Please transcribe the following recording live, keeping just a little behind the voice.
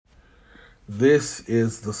This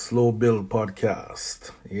is the Slow Build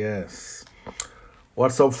Podcast. Yes.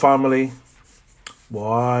 What's up, family?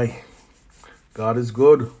 Boy, God is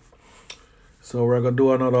good. So we're going to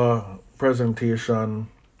do another presentation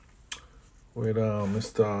with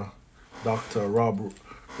Mr. Dr. Rob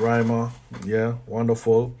Reimer. Yeah,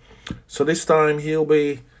 wonderful. So this time he'll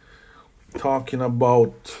be talking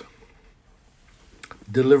about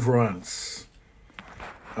deliverance.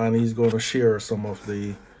 And he's going to share some of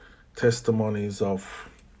the testimonies of,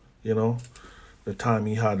 the time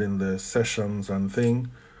he had in the sessions and thing.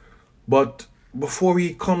 But before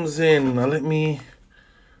he comes in, let me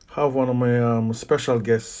have one of my special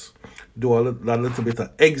guests do a little bit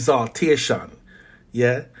of exaltation.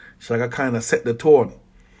 Yeah, so I can kind of set the tone.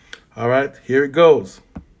 All right, here it goes.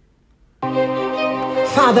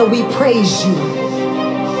 Father, we praise you.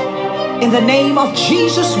 In the name of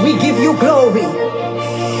Jesus, we give you glory.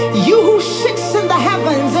 You who sits in the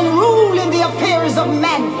heavens and rule in the affairs of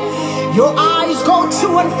men. Your eyes go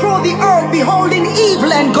to and fro the earth, beholding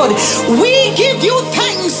evil and good. We give you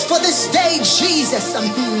thanks for this day, Jesus.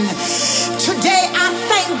 Today I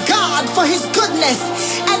thank God for his goodness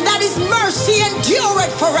and that his mercy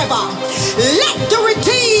endureth forever. Let the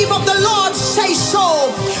redeemed of the Lord say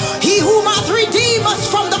so. He whom hath redeemed us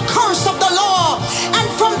from the curse of the law and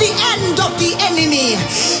from the end of the enemy.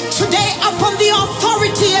 Today upon the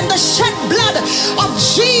authority and the shed blood of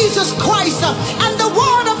Jesus Christ and the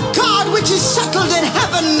word of God which is settled in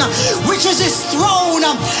heaven, which is his throne,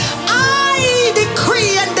 I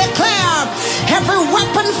decree and declare every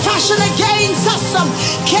weapon fashioned against us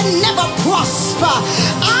can never prosper.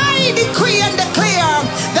 I decree and declare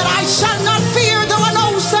that I shall not fear though an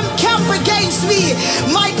host encamp against me.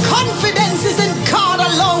 My confidence is in God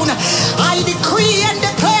alone. I decree and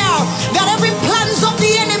declare that every plans of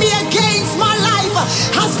the enemy against my life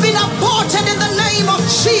has been aborted in the name of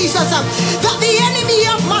Jesus. That the enemy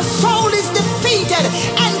of my soul is defeated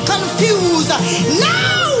and confused.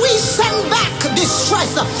 Now we send back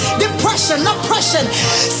distress, depression, oppression,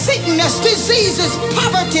 sickness, diseases,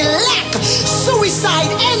 poverty, lack, suicide,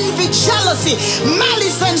 envy, jealousy,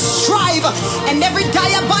 malice and strife, and every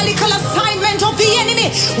diabolical assignment of the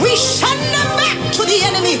enemy. We send them back to the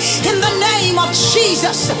enemy in the name of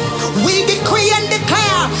Jesus. We decree and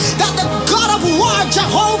declare that the God of war,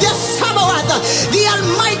 Jehovah Sabaoth, the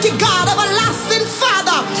Almighty God, everlasting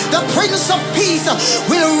Father, the Prince of Peace,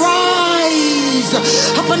 will rise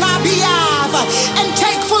upon our behalf and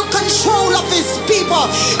take full control of his people.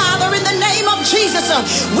 Father, in the name of Jesus,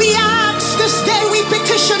 we ask this day, we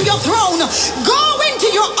petition your throne. Go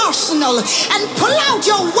into your arsenal and pull out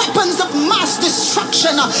your weapons of mass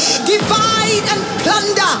destruction. Divide and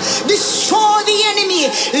plunder, destroy the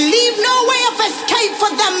enemy. Leave no way of escape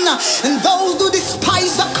for them. And those who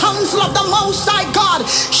despise the counsel of the Most High God,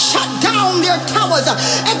 shut down their towers,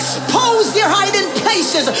 expose their hiding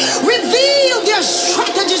places, reveal their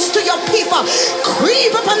strategies to your people.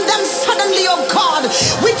 Creep upon them suddenly, O God,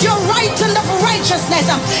 with your right hand of righteousness,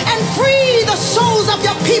 and free the souls of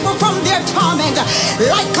your people from their torment.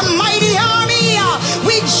 Like a mighty army,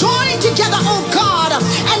 we join together, O God,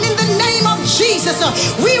 and in the name of Jesus,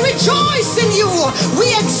 we rejoice in you. We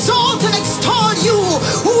exalt and extol you,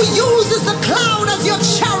 who uses the cloud as your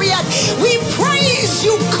chariot. We praise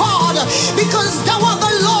you, God, because thou art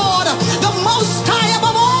the Lord, the Most High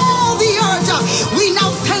above all the earth. We now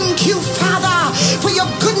thank you, Father, for your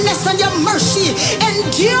goodness and your mercy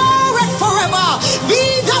endure it forever. Be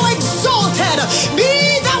thou exalted,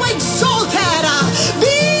 be thou exalted,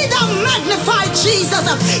 be thou magnified, Jesus.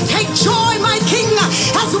 Take joy, my King,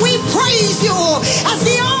 as we praise you, as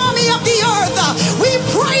the army of the earth. We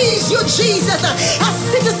praise you, Jesus, as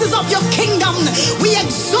citizens of your kingdom. We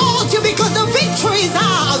exalt you because the victory is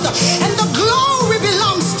ours and the glory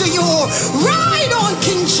belongs to you. Ride on,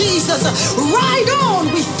 King Jesus, ride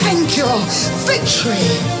on. We thank you. Victory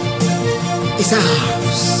is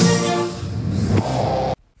ours.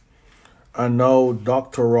 And now,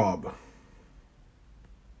 Dr. Rob.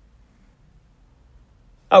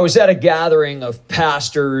 I was at a gathering of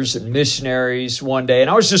pastors and missionaries one day, and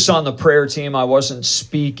I was just on the prayer team. I wasn't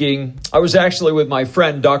speaking. I was actually with my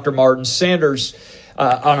friend, Dr. Martin Sanders,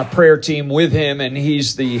 on a prayer team with him, and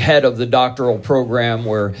he's the head of the doctoral program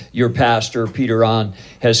where your pastor, Peter Ahn,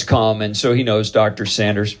 has come, and so he knows Dr.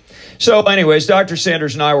 Sanders. So anyways, Dr.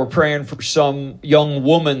 Sanders and I were praying for some young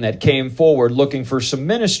woman that came forward looking for some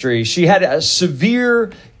ministry. She had a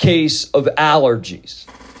severe case of allergies.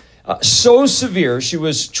 So severe, she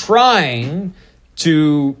was trying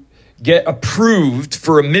to get approved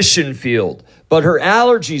for a mission field, but her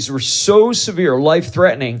allergies were so severe,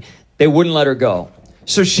 life-threatening, they wouldn't let her go.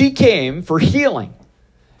 So she came for healing.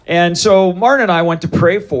 And so Martin and I went to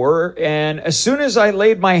pray for her, and as soon as I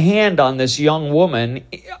laid my hand on this young woman,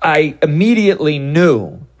 I immediately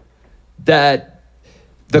knew that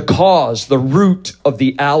the cause, the root of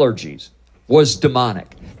the allergies was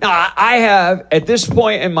demonic. Now, I have, at this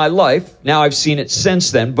point in my life, now I've seen it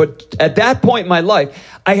since then, but at that point in my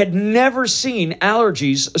life, I had never seen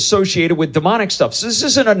allergies associated with demonic stuff. So this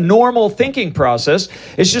isn't a normal thinking process.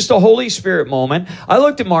 It's just a Holy Spirit moment. I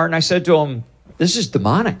looked at Martin, I said to him, this is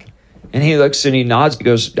demonic. And he looks and he nods, he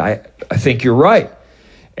goes, I think you're right.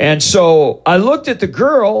 And so I looked at the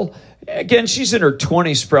girl. Again, she's in her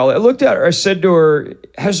 20s probably. I looked at her. I said to her,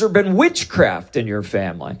 has there been witchcraft in your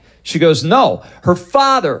family? She goes, no. Her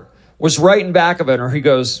father was right in back of it. Or he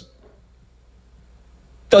goes,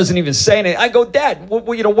 doesn't even say anything. I go, Dad, what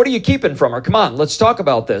are you keeping from her? Come on, let's talk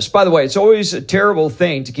about this. By the way, it's always a terrible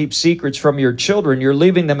thing to keep secrets from your children. You're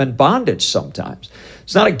leaving them in bondage sometimes.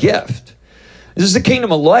 It's not a gift. This is the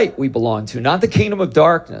kingdom of light we belong to, not the kingdom of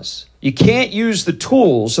darkness. You can't use the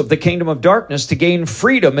tools of the kingdom of darkness to gain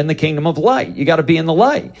freedom in the kingdom of light. You got to be in the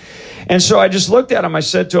light. And so I just looked at him. I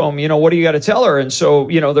said to him, what do you got to tell her? And so,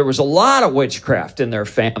 there was a lot of witchcraft in their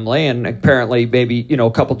family, and apparently maybe,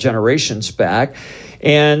 a couple generations back.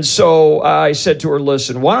 And so I said to her,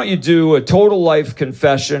 listen, why don't you do a total life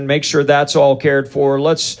confession? Make sure that's all cared for.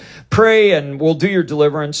 Let's pray and we'll do your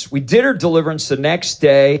deliverance. We did her deliverance the next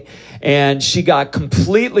day and she got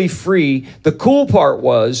completely free. The cool part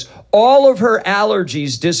was all of her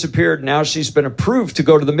allergies disappeared. Now she's been approved to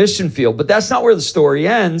go to the mission field. But that's not where the story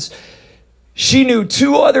ends. She knew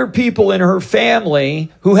 2 other people in her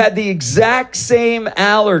family who had the exact same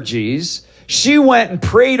allergies. She went and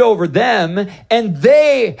prayed over them, and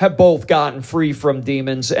they have both gotten free from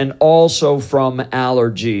demons and also from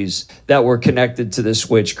allergies that were connected to this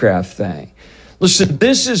witchcraft thing. Listen,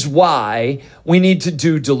 this is why we need to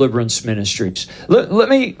do deliverance ministries. Let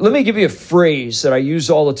me give you a phrase that I use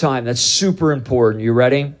all the time that's super important. You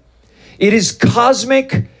ready? It is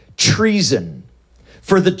cosmic treason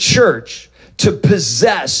for the church to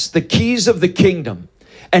possess the keys of the kingdom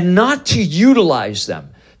and not to utilize them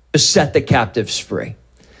to set the captives free.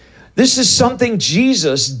 This is something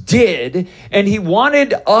Jesus did, and he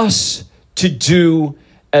wanted us to do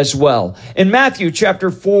as well. In Matthew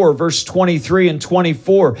chapter 4, verse 23 and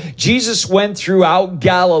 24, Jesus went throughout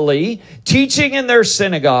Galilee, teaching in their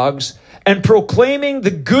synagogues and proclaiming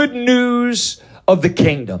the good news of the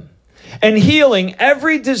kingdom and healing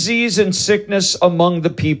every disease and sickness among the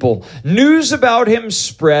people. News about him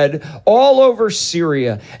spread all over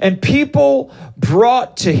Syria, and people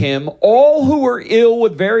brought to him all who were ill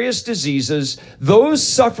with various diseases, those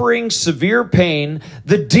suffering severe pain,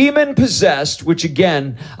 the demon-possessed, which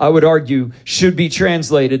again, I would argue, should be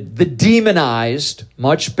translated the demonized,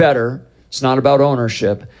 much better. It's not about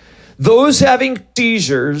ownership. Those having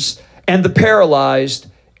seizures and the paralyzed,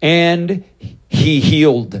 and he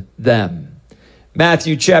healed them.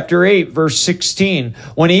 Matthew chapter 8, verse 16.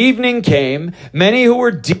 When evening came, many who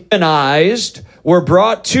were demonized were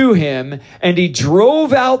brought to him, and he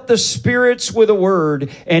drove out the spirits with a word,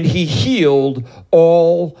 and he healed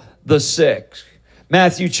all the sick.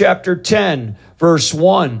 Matthew chapter 10, verse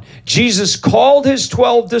 1. Jesus called his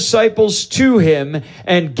 12 disciples to him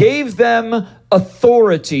and gave them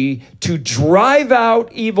authority to drive out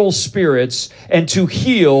evil spirits and to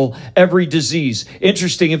heal every disease.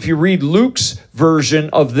 Interesting, if you read Luke's version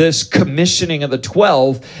of this commissioning of the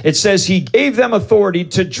 12, it says he gave them authority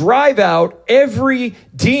to drive out every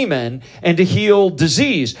demon and to heal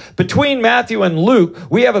disease. Between Matthew and Luke,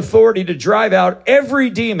 we have authority to drive out every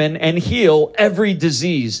demon and heal every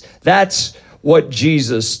disease. That's what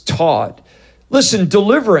Jesus taught. Listen,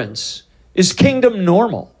 deliverance is kingdom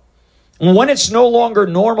normal. And when it's no longer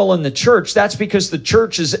normal in the church, that's because the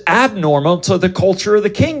church is abnormal to the culture of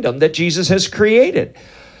the kingdom that Jesus has created.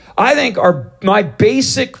 I think my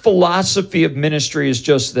basic philosophy of ministry is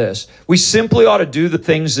just this. We simply ought to do the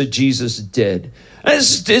things that Jesus did.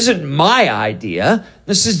 This isn't my idea.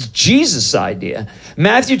 This is Jesus' idea.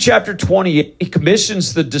 Matthew chapter 28, he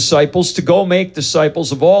commissions the disciples to go make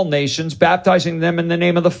disciples of all nations, baptizing them in the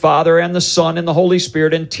name of the Father and the Son and the Holy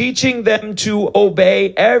Spirit, and teaching them to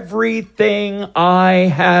obey everything I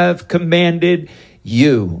have commanded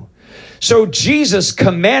you. So Jesus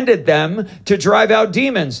commanded them to drive out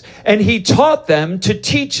demons, and he taught them to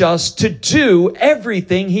teach us to do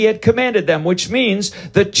everything he had commanded them, which means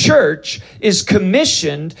the church is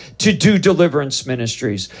commissioned to do deliverance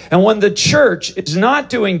ministries. And when the church is not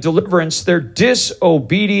doing deliverance, they're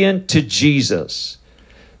disobedient to Jesus.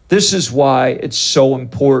 This is why it's so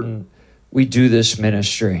important we do this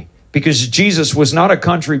ministry, because Jesus was not a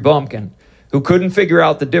country bumpkin. who couldn't figure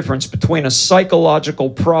out the difference between a psychological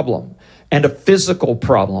problem and a physical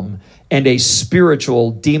problem and a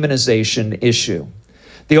spiritual demonization issue.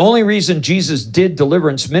 The only reason Jesus did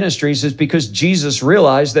deliverance ministries is because Jesus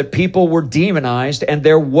realized that people were demonized and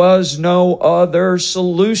there was no other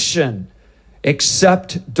solution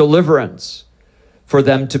except deliverance for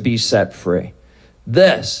them to be set free.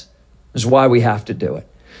 This is why we have to do it.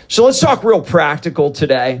 So let's talk real practical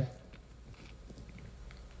today.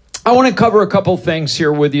 I want to cover a couple things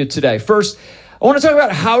here with you today. First, I want to talk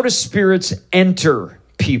about how do spirits enter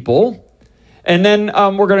people, and then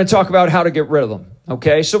we're going to talk about how to get rid of them.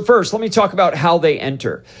 Okay, so first, let me talk about how they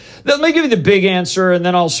enter. Let me give you the big answer, and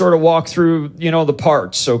then I'll sort of walk through, the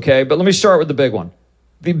parts, okay? But let me start with the big one.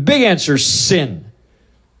 The big answer is sin.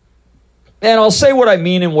 And I'll say what I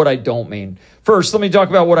mean and what I don't mean. First, let me talk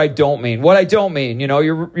about what I don't mean. What I don't mean,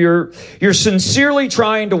 you're sincerely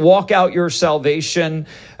trying to walk out your salvation,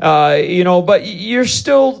 but you're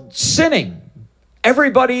still sinning.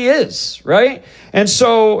 Everybody is, right? And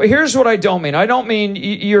so here's what I don't mean. I don't mean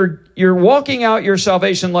you're walking out your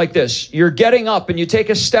salvation like this. You're getting up and you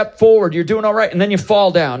take a step forward. You're doing all right. And then you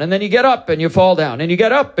fall down. And then you get up and you fall down. And you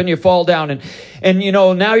get up and you fall down. And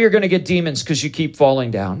now you're going to get demons because you keep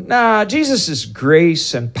falling down. Nah, Jesus'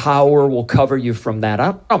 grace and power will cover you from that.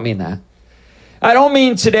 I don't mean that. I don't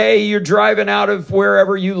mean today you're driving out of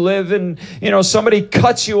wherever you live and, somebody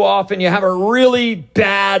cuts you off and you have a really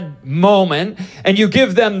bad moment and you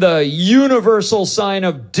give them the universal sign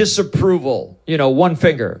of disapproval, one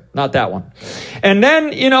finger, not that one. And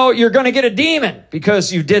then, you're going to get a demon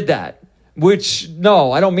because you did that, which,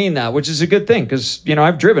 no, I don't mean that, which is a good thing because,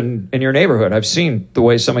 I've driven in your neighborhood. I've seen the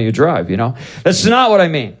way some of you drive, That's not what I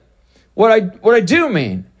mean. What I do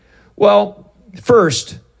mean, well,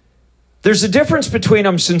 first, there's a difference between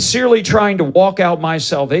I'm sincerely trying to walk out my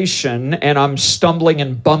salvation and I'm stumbling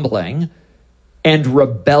and bumbling and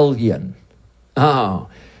rebellion. Oh,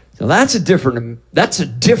 so that's a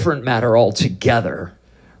different matter altogether.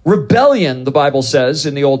 Rebellion, the Bible says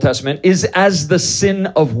in the Old Testament, is as the sin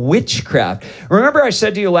of witchcraft. Remember I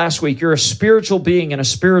said to you last week, you're a spiritual being in a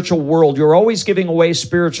spiritual world. You're always giving away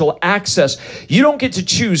spiritual access. You don't get to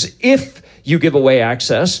choose if you give away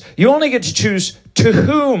access. You only get to choose to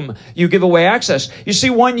whom you give away access. You see,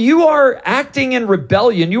 when you are acting in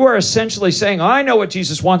rebellion, you are essentially saying, I know what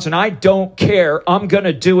Jesus wants and I don't care. I'm going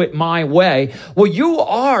to do it my way. Well, you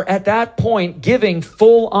are at that point giving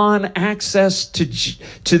full-on access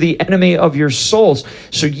to the enemy of your souls.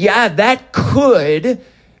 So yeah, that could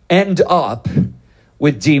end up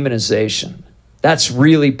with demonization. That's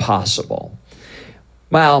really possible.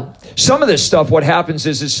 Well, some of this stuff, what happens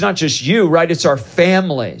is it's not just you, right? It's our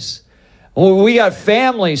families. Well, we got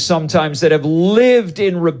families sometimes that have lived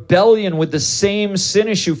in rebellion with the same sin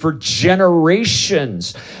issue for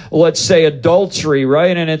generations. Let's say adultery,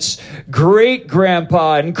 right? And it's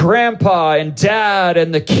great-grandpa and grandpa and dad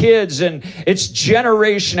and the kids, and it's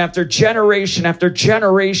generation after generation after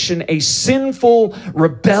generation, a sinful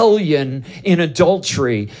rebellion in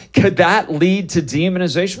adultery. Could that lead to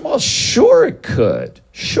demonization? Well, sure it could.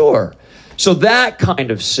 Sure. So that kind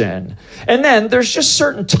of sin. And then there's just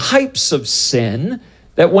certain types of sin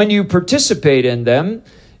that when you participate in them,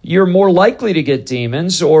 you're more likely to get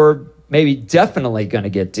demons or maybe definitely going to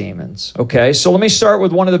get demons. Okay, so let me start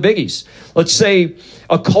with one of the biggies. Let's say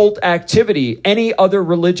occult activity, any other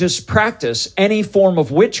religious practice, any form of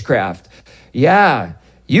witchcraft. Yeah,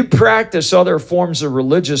 you practice other forms of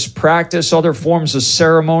religious practice, other forms of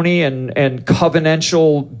ceremony and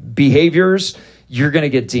covenantal behaviors, you're going to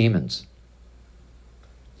get demons.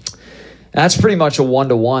 That's pretty much a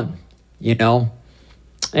one-to-one,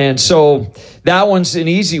 And so that one's an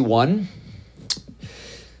easy one.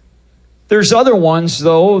 There's other ones,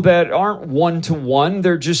 though, that aren't one-to-one.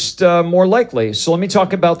 They're just more likely. So let me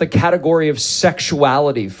talk about the category of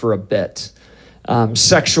sexuality for a bit.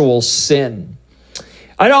 Sexual sin.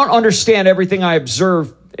 I don't understand everything I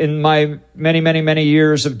observe in my many, many, many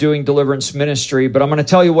years of doing deliverance ministry, but I'm going to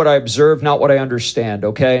tell you what I observe, not what I understand,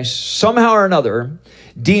 okay? Somehow or another,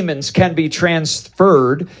 demons can be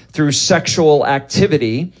transferred through sexual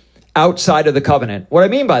activity outside of the covenant. What I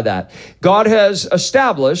mean by that, God has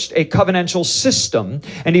established a covenantal system,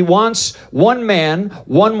 and he wants one man,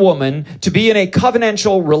 one woman to be in a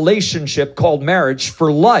covenantal relationship called marriage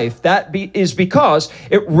for life. That is because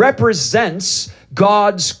it represents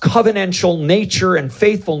God's covenantal nature and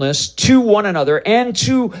faithfulness to one another and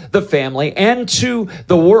to the family and to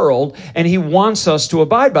the world, and he wants us to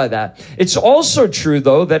abide by that. It's also true,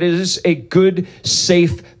 though, that it is a good,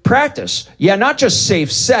 safe practice. Yeah, not just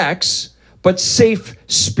safe sex, but safe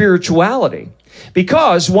spirituality.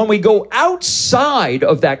 Because when we go outside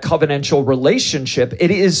of that covenantal relationship,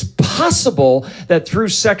 it is possible that through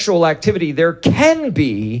sexual activity, there can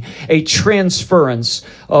be a transference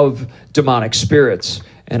of demonic spirits.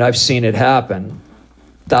 And I've seen it happen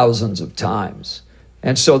thousands of times.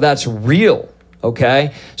 And so that's real.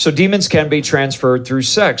 Okay, so demons can be transferred through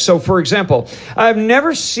sex. So, for example, I've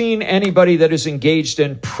never seen anybody that is engaged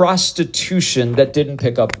in prostitution that didn't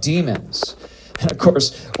pick up demons. And of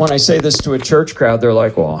course, when I say this to a church crowd, they're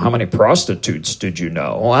like, well, how many prostitutes did you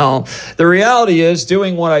know? Well, the reality is,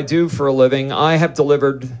 doing what I do for a living, I have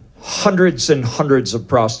delivered hundreds and hundreds of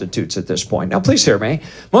prostitutes at this point. Now, please hear me.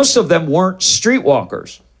 Most of them weren't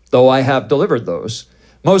streetwalkers, though I have delivered those.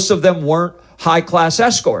 Most of them weren't high-class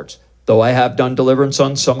escorts, though I have done deliverance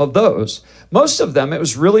on some of those. Most of them, it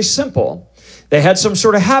was really simple. They had some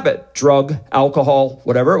sort of habit, drug, alcohol,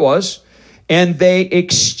 whatever it was, and they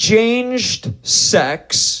exchanged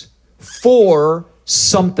sex for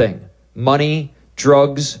something, money,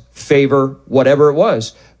 drugs, favor, whatever it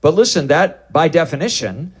was. But listen, that by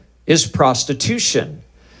definition is prostitution.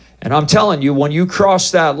 And I'm telling you, when you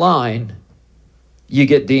cross that line, you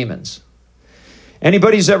get demons.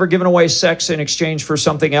 Anybody who's ever given away sex in exchange for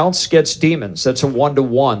something else gets demons. That's a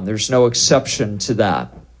 1-to-1. There's no exception to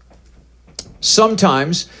that.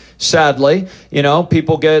 Sometimes, sadly,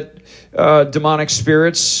 people get demonic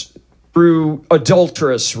spirits through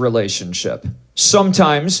adulterous relationship.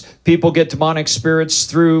 Sometimes people get demonic spirits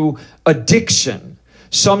through addiction.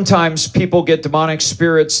 Sometimes people get demonic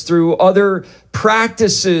spirits through other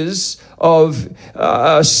practices of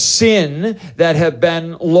sin that have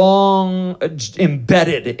been long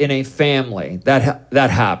embedded in a family. That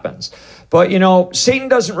happens. But, Satan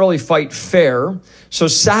doesn't really fight fair. So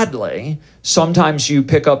sadly, sometimes you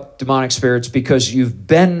pick up demonic spirits because you've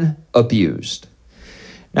been abused.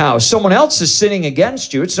 Now, if someone else is sinning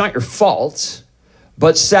against you, it's not your fault.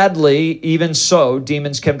 But sadly, even so,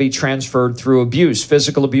 demons can be transferred through abuse,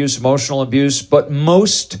 physical abuse, emotional abuse, but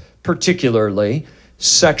most particularly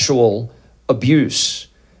sexual abuse.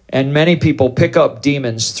 And many people pick up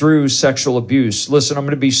demons through sexual abuse. Listen, I'm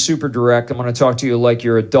going to be super direct. I'm going to talk to you like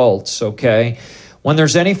you're adults, okay? When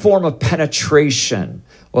there's any form of penetration,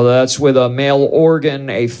 whether that's with a male organ,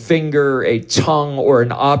 a finger, a tongue, or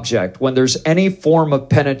an object, when there's any form of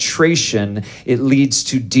penetration, it leads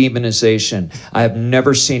to demonization. I have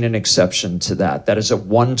never seen an exception to that. That is a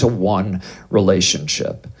 1-to-1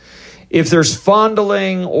 relationship. If there's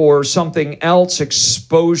fondling or something else,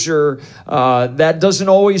 exposure, that doesn't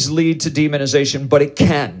always lead to demonization, but it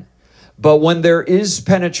can. But when there is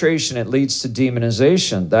penetration, it leads to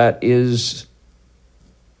demonization. That is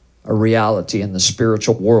a reality in the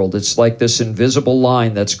spiritual world. It's like this invisible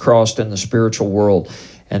line that's crossed in the spiritual world,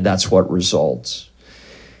 and that's what results.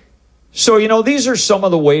 So, these are some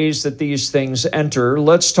of the ways that these things enter.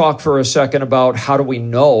 Let's talk for a second about how do we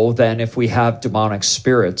know then if we have demonic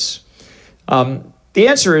spirits. The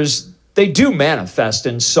answer is they do manifest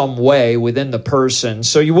in some way within the person.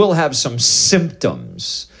 So you will have some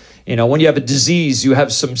symptoms. When you have a disease, you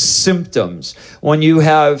have some symptoms. When you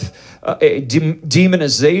have a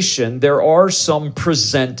demonization, there are some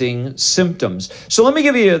presenting symptoms. So let me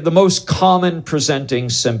give you the most common presenting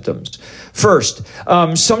symptoms. First,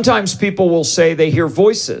 sometimes people will say they hear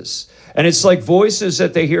voices. And it's like voices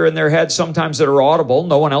that they hear in their head sometimes that are audible.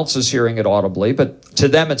 No one else is hearing it audibly, but to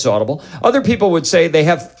them it's audible. Other people would say they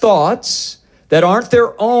have thoughts that aren't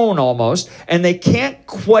their own almost, and they can't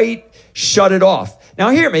quite shut it off. Now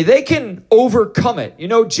hear me, they can overcome it.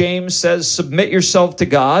 James says, submit yourself to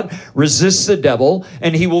God, resist the devil,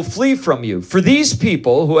 and he will flee from you. For these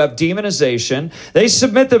people who have demonization, they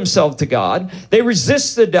submit themselves to God, they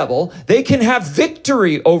resist the devil, they can have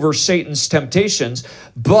victory over Satan's temptations,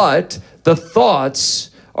 but the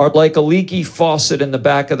thoughts are like a leaky faucet in the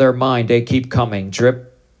back of their mind. They keep coming,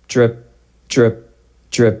 drip, drip, drip,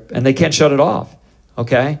 drip, and they can't shut it off,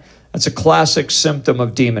 okay? That's a classic symptom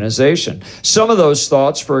of demonization. Some of those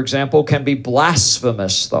thoughts, for example, can be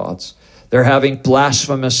blasphemous thoughts. They're having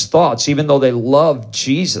blasphemous thoughts, even though they love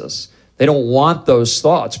Jesus. They don't want those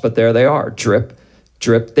thoughts, but there they are, drip,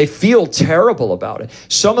 drip. They feel terrible about it.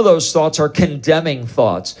 Some of those thoughts are condemning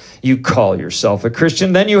thoughts. You call yourself a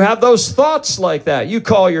Christian, then you have those thoughts like that. You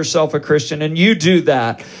call yourself a Christian and you do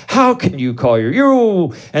that. How can you call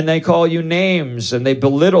you? And they call you names and they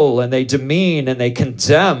belittle and they demean and they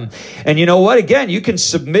condemn. And you know what? Again, you can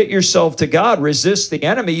submit yourself to God, resist the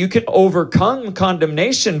enemy. You can overcome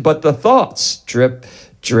condemnation, but the thoughts, drip,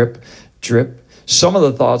 drip, drip. Some of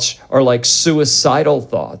the thoughts are like suicidal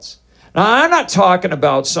thoughts. Now, I'm not talking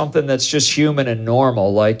about something that's just human and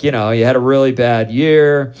normal, like, you had a really bad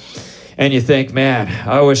year and you think, man,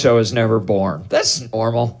 I wish I was never born. That's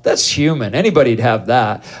normal. That's human. Anybody'd have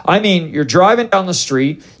that. I mean, you're driving down the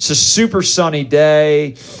street. It's a super sunny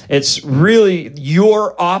day. It's really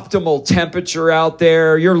your optimal temperature out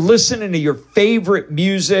there. You're listening to your favorite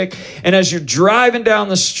music. And as you're driving down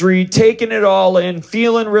the street, taking it all in,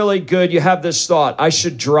 feeling really good, you have this thought, I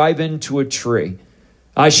should drive into a tree.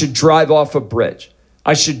 I should drive off a bridge.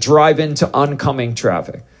 I should drive into oncoming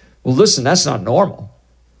traffic. Well, listen, that's not normal.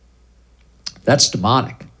 That's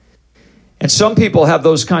demonic. And some people have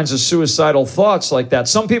those kinds of suicidal thoughts like that.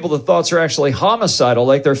 Some people, the thoughts are actually homicidal,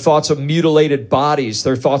 like their thoughts of mutilated bodies,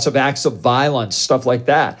 their thoughts of acts of violence, stuff like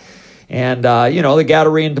that. And, the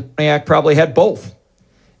Gadarene demoniac probably had both.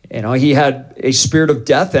 He had a spirit of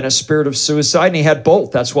death and a spirit of suicide, and he had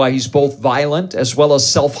both. That's why he's both violent as well as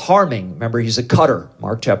self-harming. Remember, he's a cutter.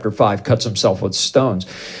 Mark chapter 5, cuts himself with stones.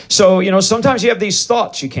 So, sometimes you have these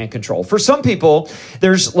thoughts you can't control. For some people,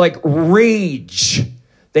 there's like rage.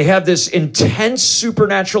 They have this intense,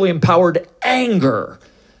 supernaturally empowered anger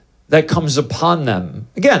that comes upon them.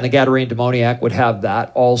 Again, the Gadarene demoniac would have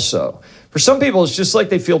that also. For some people, it's just like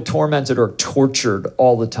they feel tormented or tortured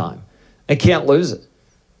all the time. They can't lose it.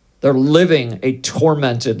 They're living a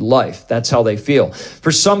tormented life. That's how they feel.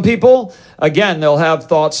 For some people, again, they'll have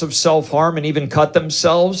thoughts of self-harm and even cut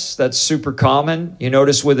themselves. That's super common. You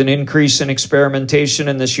notice with an increase in experimentation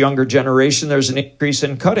in this younger generation, there's an increase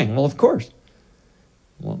in cutting. Well, of course.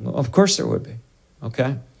 Well, of course there would be.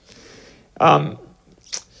 Okay.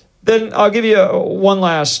 Then I'll give you one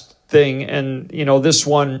last thing. And, this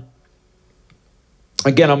one,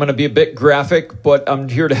 again, I'm going to be a bit graphic, but I'm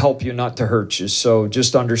here to help you, not to hurt you. So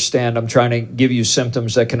just understand, I'm trying to give you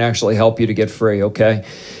symptoms that can actually help you to get free, okay?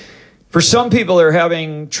 For some people, they're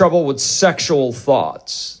having trouble with sexual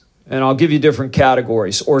thoughts. And I'll give you different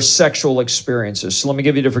categories, or sexual experiences. So let me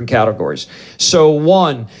give you different categories. So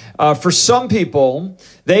one, for some people,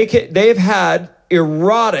 they've had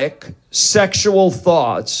erotic sexual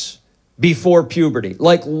thoughts before puberty,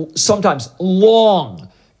 like sometimes long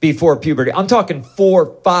before puberty. I'm talking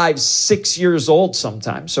 4, 5, 6 years old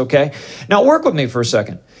sometimes, okay? Now work with me for a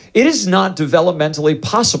second. It is not developmentally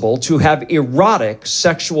possible to have erotic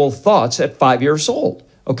sexual thoughts at 5 years old.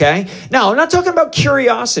 Okay? Now, I'm not talking about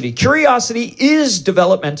curiosity. Curiosity is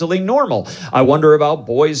developmentally normal. I wonder about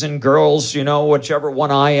boys and girls, whichever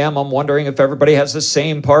one I am. I'm wondering if everybody has the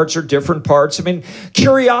same parts or different parts. I mean,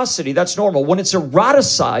 curiosity, that's normal. When it's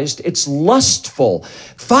eroticized, it's lustful.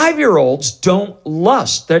 5-year-olds don't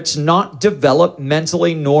lust. That's not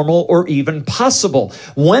developmentally normal or even possible.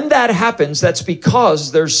 When that happens, that's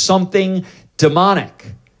because there's something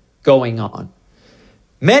demonic going on.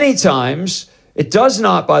 Many times, it does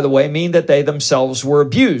not, by the way, mean that they themselves were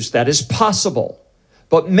abused. That is possible.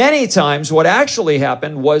 But many times what actually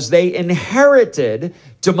happened was they inherited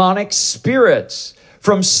demonic spirits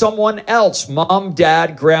from someone else, mom,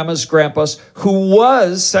 dad, grandmas, grandpas, who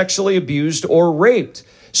was sexually abused or raped.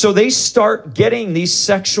 So they start getting these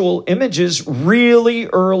sexual images really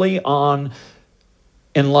early on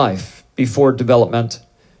in life before development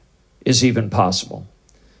is even possible.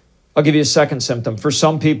 I'll give you a second symptom. For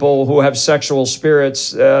some people who have sexual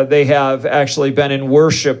spirits, they have actually been in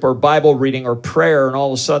worship or Bible reading or prayer, and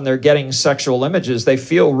all of a sudden they're getting sexual images. They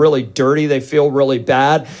feel really dirty. They feel really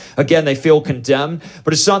bad. Again, they feel condemned,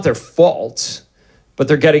 but it's not their fault, but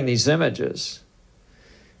they're getting these images.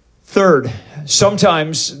 Third,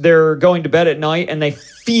 sometimes they're going to bed at night and they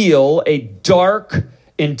feel a dark,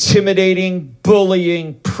 intimidating,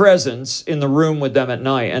 bullying presence in the room with them at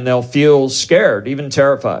night, and they'll feel scared, even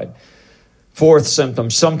terrified. Fourth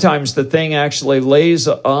symptom, sometimes the thing actually lays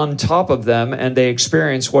on top of them and they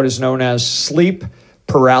experience what is known as sleep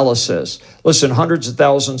paralysis. Listen, hundreds of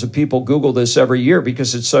thousands of people Google this every year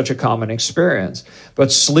because it's such a common experience.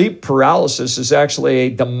 But sleep paralysis is actually a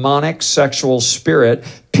demonic sexual spirit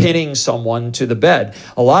pinning someone to the bed.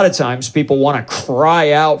 A lot of times people want to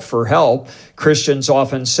cry out for help. Christians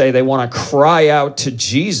often say they want to cry out to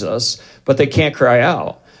Jesus, but they can't cry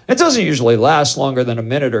out. It doesn't usually last longer than a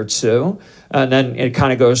minute or two, and then it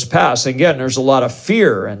kind of goes past. Again, there's a lot of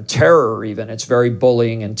fear and terror even. It's very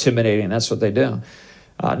bullying, intimidating. That's what they do.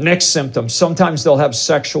 Next symptom, sometimes they'll have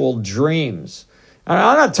sexual dreams. And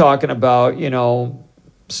I'm not talking about,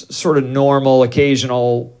 sort of normal,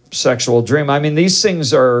 occasional sexual dream. I mean, these things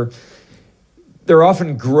they're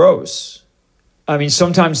often gross. I mean,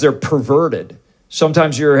 sometimes they're perverted.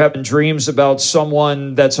 Sometimes you're having dreams about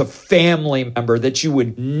someone that's a family member that you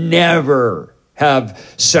would never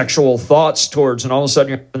have sexual thoughts towards, and all of a sudden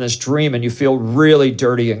you're in this dream and you feel really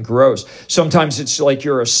dirty and gross. Sometimes it's like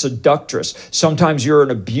you're a seductress. Sometimes you're an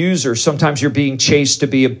abuser. Sometimes you're being chased to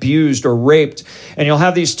be abused or raped. And you'll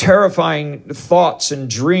have these terrifying thoughts and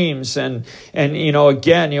dreams. And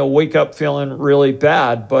again, you'll wake up feeling really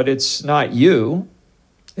bad, but it's not you.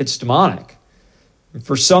 It's demonic.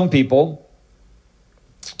 For some people,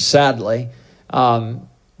 sadly,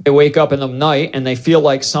 they wake up in the night and they feel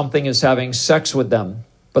like something is having sex with them,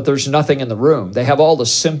 but there's nothing in the room. They have all the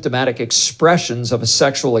symptomatic expressions of a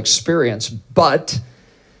sexual experience, but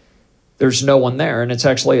there's no one there. And it's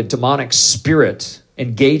actually a demonic spirit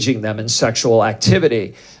engaging them in sexual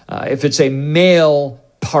activity. If it's a male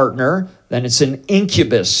partner, then it's an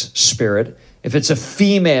incubus spirit. If it's a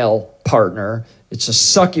female partner, it's a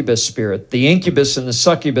succubus spirit. The incubus and the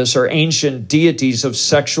succubus are ancient deities of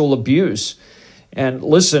sexual abuse. And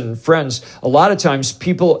listen, friends, a lot of times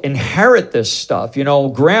people inherit this stuff.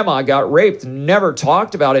 Grandma got raped, never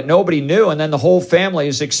talked about it, nobody knew, and then the whole family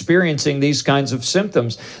is experiencing these kinds of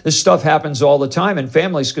symptoms. This stuff happens all the time in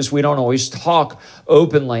families because we don't always talk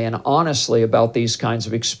openly and honestly about these kinds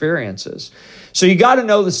of experiences. So you got to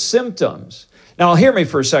know the symptoms. Now, hear me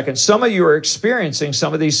for a second. Some of you are experiencing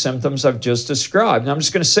some of these symptoms I've just described. And I'm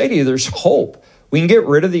just going to say to you, there's hope. We can get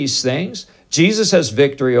rid of these things. Jesus has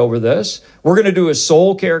victory over this. We're going to do a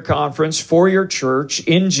soul care conference for your church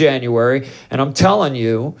in January. And I'm telling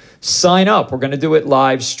you, sign up. We're going to do it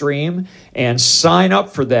live stream, and sign up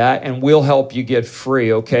for that, and we'll help you get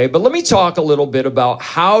free, okay? But let me talk a little bit about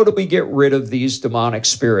how do we get rid of these demonic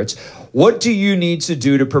spirits. What do you need to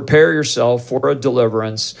do to prepare yourself for a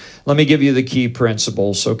deliverance? Let me give you the key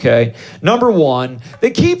principles, okay? Number one,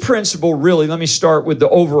 the key principle really, let me start with the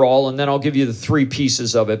overall, and then I'll give you the three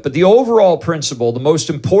pieces of it. But the overall principle, the most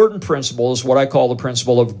important principle, is what I call the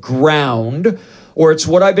principle of ground, or it's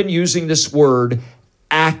what I've been using this word,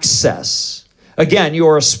 access. Again, you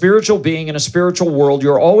are a spiritual being in a spiritual world.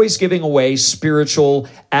 You're always giving away spiritual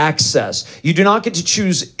access. You do not get to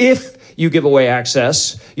choose if you give away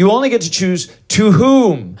access. You only get to choose to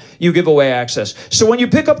whom you give away access. So when you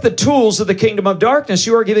pick up the tools of the kingdom of darkness,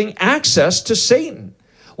 you are giving access to Satan.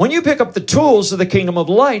 When you pick up the tools of the kingdom of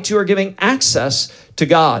light, you are giving access to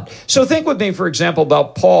God. So think with me, for example,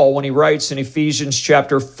 about Paul when he writes in Ephesians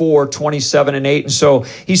chapter 4, 27 and 8. And so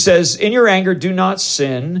he says, in your anger, do not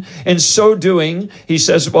sin. In so doing, he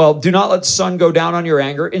says, do not let the sun go down on your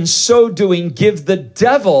anger. In so doing, give the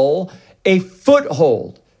devil a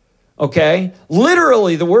foothold. Okay?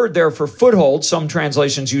 Literally, the word there for foothold, some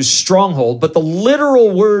translations use stronghold, but the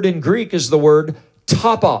literal word in Greek is the word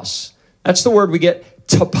topos. That's the word we get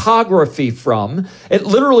topography from. It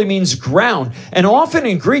literally means ground. And often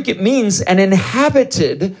in Greek, it means an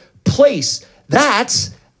inhabited place.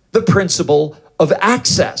 That's the principle of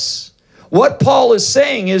access. What Paul is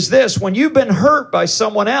saying is this: when you've been hurt by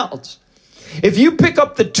someone else, if you pick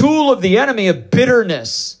up the tool of the enemy of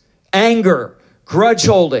bitterness, anger, grudge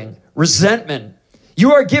holding, resentment,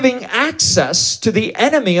 you are giving access to the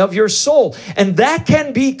enemy of your soul. And that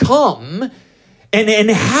can become an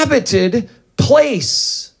inhabited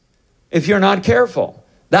place if you're not careful.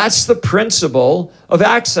 That's the principle of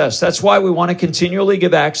access. That's why we want to continually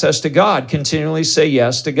give access to God, continually say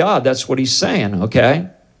yes to God. That's what he's saying, okay?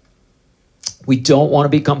 We don't want to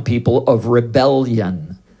become people of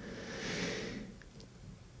rebellion.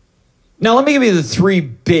 Now, let me give you the three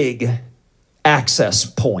big access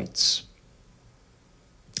points.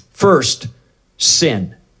 First,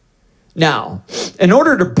 sin. Now, in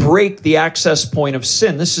order to break the access point of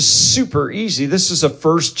sin, this is super easy. This is a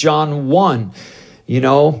 1 John 1.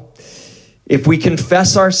 If we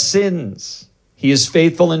confess our sins, he is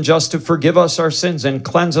faithful and just to forgive us our sins and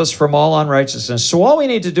cleanse us from all unrighteousness. So all we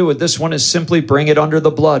need to do with this one is simply bring it under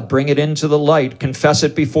the blood, bring it into the light, confess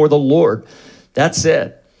it before the Lord. That's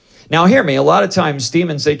it. Now, hear me. A lot of times,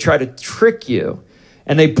 demons, they try to trick you.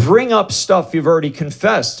 And they bring up stuff you've already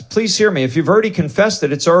confessed. Please hear me. If you've already confessed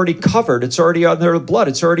it, it's already covered. It's already under the blood.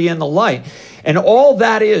 It's already in the light. And all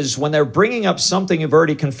that is, when they're bringing up something you've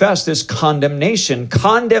already confessed, is condemnation.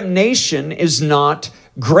 Condemnation is not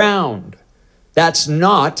ground. That's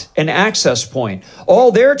not an access point.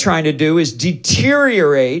 All they're trying to do is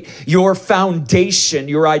deteriorate your foundation,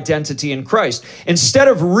 your identity in Christ. Instead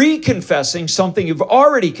of reconfessing something you've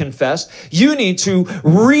already confessed, you need to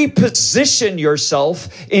reposition yourself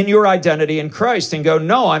in your identity in Christ and go,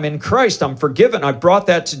 no, I'm in Christ. I'm forgiven. I brought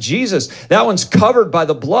that to Jesus. That one's covered by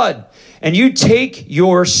the blood. And you take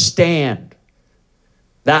your stand.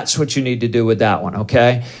 That's what you need to do with that one,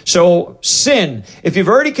 okay? So sin, if you've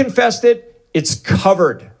already confessed it, it's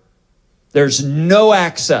covered. There's no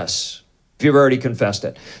access if you've already confessed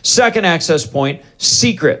it. Second access point,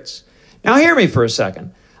 secrets. Now hear me for a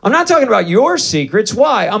second. I'm not talking about your secrets.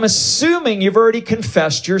 Why? I'm assuming you've already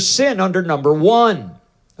confessed your sin under number 1.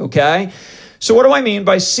 Okay? So what do I mean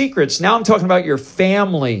by secrets? Now I'm talking about your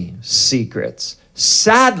family secrets.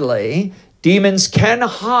 Sadly, demons can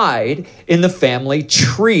hide in the family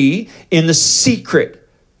tree in the secret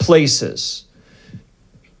places.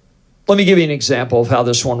 Let me give you an example of how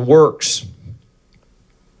this one works.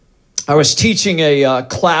 I was teaching a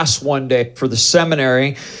class one day for the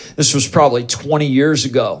seminary. This was probably 20 years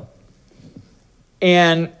ago.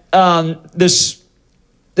 And this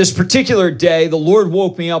particular day, the Lord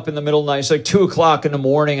woke me up in the middle of the night. It's like 2 o'clock in the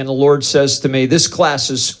morning, and the Lord says to me, this class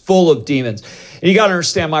is full of demons. And you got to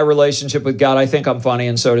understand my relationship with God. I think I'm funny,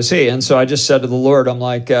 and so does he. And so I just said to the Lord, I'm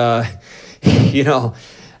like, that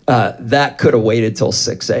could have waited till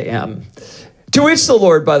 6 a.m. To which the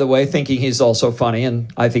Lord, by the way, thinking he's also funny, and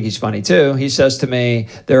I think he's funny too, he says to me,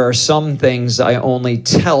 there are some things I only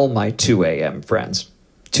tell my 2 a.m. friends.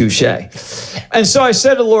 Touche. And so I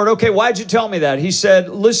said to the Lord, okay, why'd you tell me that? He said,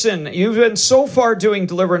 listen, you've been so far doing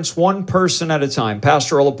deliverance one person at a time,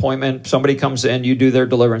 pastoral appointment, somebody comes in, you do their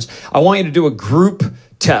deliverance. I want you to do a group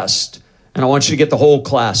test, and I want you to get the whole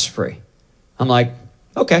class free. I'm like,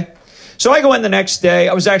 okay. So I go in the next day.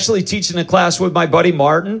 I was actually teaching a class with my buddy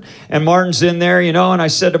Martin, and Martin's in there, and I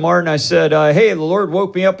said to Martin, I said, hey, the Lord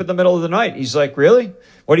woke me up in the middle of the night. He's like, really?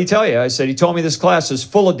 What did he tell you? I said, he told me this class is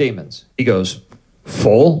full of demons. He goes,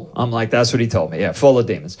 full? I'm like, that's what he told me. Yeah, full of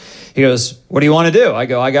demons. He goes, what do you want to do? I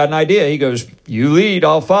go, I got an idea. He goes, you lead,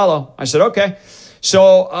 I'll follow. I said, okay.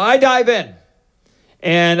 So I dive in.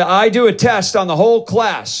 And I do a test on the whole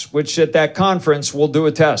class, which at that conference, we'll do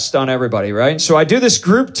a test on everybody, right? So I do this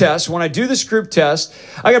group test. When I do this group test,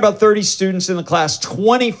 I got about 30 students in the class.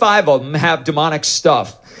 25 of them have demonic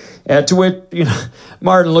stuff. And to which,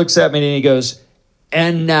 Martin looks at me and he goes,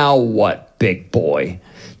 and now what, big boy?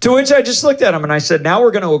 To which I just looked at him and I said, now we're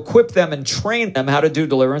going to equip them and train them how to do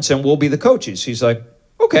deliverance, and we'll be the coaches. He's like,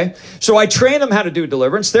 okay. So I train them how to do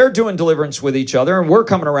deliverance. They're doing deliverance with each other, and we're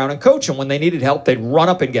coming around and coaching. When they needed help, they'd run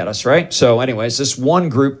up and get us, right? So anyways, this one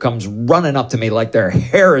group comes running up to me like their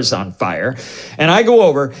hair is on fire. And I go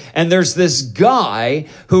over, and there's this guy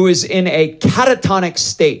who is in a catatonic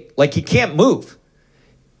state. Like he can't move.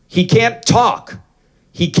 He can't talk.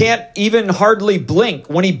 He can't even hardly blink.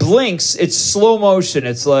 When he blinks, it's slow motion.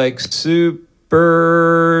 It's like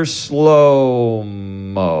super slow-mo.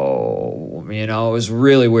 It was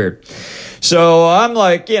really weird. So I'm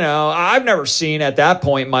like, I've never seen at that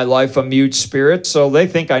point in my life a mute spirit. So they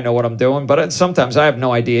think I know what I'm doing, but sometimes I have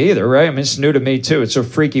no idea either, right? I mean, it's new to me too. It's a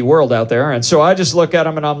freaky world out there. And so I just look at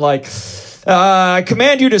him and I'm like, I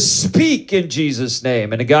command you to speak in Jesus'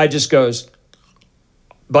 name. And the guy just goes,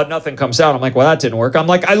 but nothing comes out. I'm like, well, that didn't work. I'm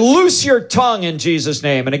like, I loose your tongue in Jesus'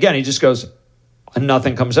 name. And again, he just goes, and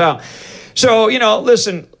nothing comes out. So,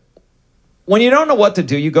 listen, when you don't know what to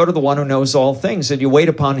do, you go to the one who knows all things and you wait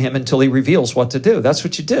upon him until he reveals what to do. That's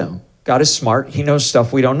what you do. God is smart. He knows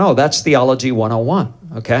stuff we don't know. That's theology 101.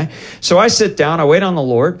 Okay. So I sit down, I wait on the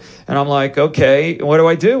Lord, and I'm like, okay, what do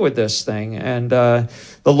I do with this thing? And the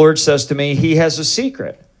Lord says to me, he has a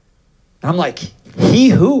secret. And I'm like, he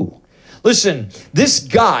who? Listen, this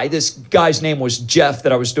guy's name was Jeff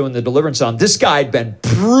that I was doing the deliverance on. This guy had been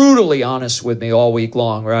brutally honest with me all week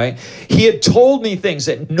long, right? He had told me things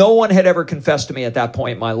that no one had ever confessed to me at that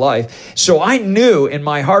point in my life. So I knew in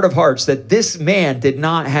my heart of hearts that this man did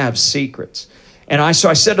not have secrets. And so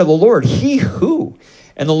I said to the Lord, he who?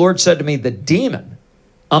 And the Lord said to me, the demon.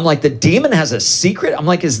 I'm like, the demon has a secret? I'm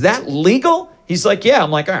like, is that legal? He's like, yeah.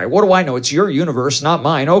 I'm like, all right, what do I know? It's your universe, not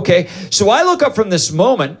mine. Okay. So I look up from this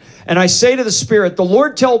moment and I say to the Spirit, the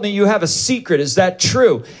Lord told me you have a secret. Is that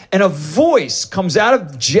true? And a voice comes out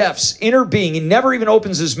of Jeff's inner being. He never even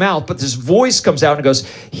opens his mouth, but this voice comes out and goes,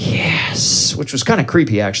 yes, which was kind of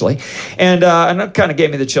creepy actually. And that kind of gave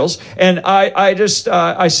me the chills. And I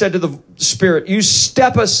said to the Spirit, you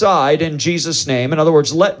step aside in Jesus' name. In other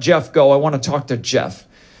words, let Jeff go. I want to talk to Jeff.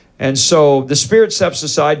 And so the Spirit steps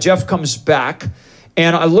aside. Jeff comes back.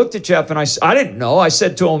 And I looked at Jeff and I didn't know. I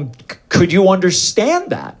said to him, could you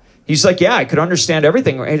understand that? He's like, yeah, I could understand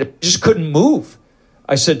everything. I just couldn't move.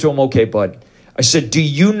 I said to him, okay, bud. I said, do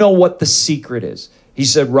you know what the secret is? He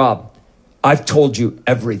said, Rob, I've told you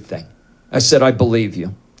everything. I said, I believe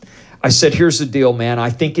you. I said, here's the deal, man.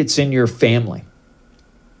 I think it's in your family.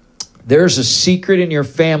 There's a secret in your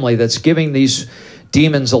family that's giving these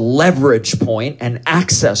Demons a leverage point, an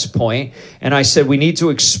access point. And I said, we need to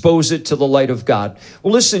expose it to the light of God.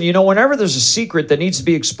 Well, listen, whenever there's a secret that needs to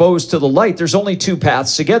be exposed to the light, there's only two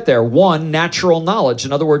paths to get there. One, natural knowledge.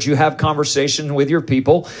 In other words, you have conversation with your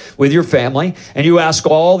people, with your family, and you ask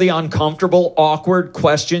all the uncomfortable, awkward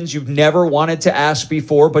questions you've never wanted to ask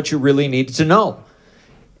before, but you really need to know.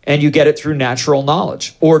 And you get it through natural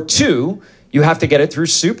knowledge. Or two, you have to get it through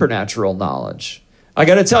supernatural knowledge. I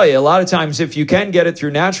got to tell you, a lot of times if you can get it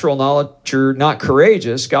through natural knowledge, you're not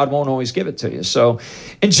courageous. God won't always give it to you. So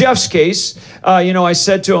in Jeff's case, I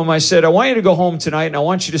said to him, I want you to go home tonight and I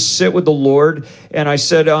want you to sit with the Lord. And I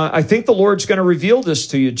said, I think the Lord's going to reveal this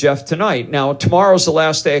to you, Jeff, tonight. Now, tomorrow's the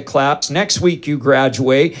last day of class. Next week you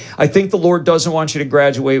graduate. I think the Lord doesn't want you to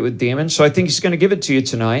graduate with demons. So I think he's going to give it to you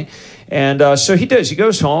tonight. And so he does. He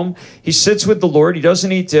goes home. He sits with the Lord. He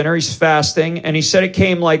doesn't eat dinner. He's fasting. And he said it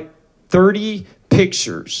came like 30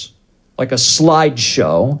 pictures, like a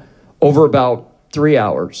slideshow, over about 3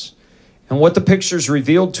 hours. And what the pictures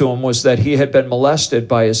revealed to him was that he had been molested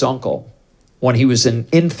by his uncle when he was an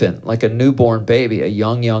infant, like a newborn baby, a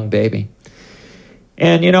young baby.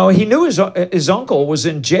 And, he knew his uncle was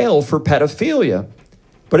in jail for pedophilia.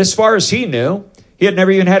 But as far as he knew, he had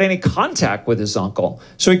never even had any contact with his uncle.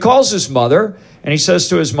 So he calls his mother and he says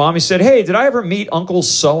to his mom, he said, hey, did I ever meet Uncle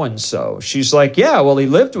so-and-so? She's like, yeah, well, he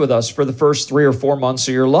lived with us for the first 3 or 4 months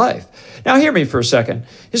of your life. Now, hear me for a second.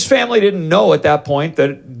 His family didn't know at that point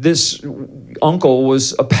that this uncle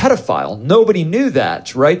was a pedophile. Nobody knew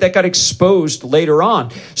that, right? That got exposed later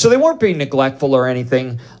on. So they weren't being neglectful or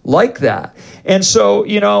anything like that. And so,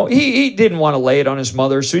 he didn't want to lay it on his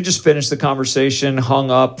mother. So he just finished the conversation, hung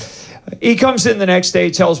up. He comes in the next day,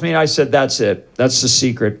 tells me, and I said, that's it. That's the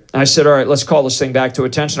secret. I said, all right, let's call this thing back to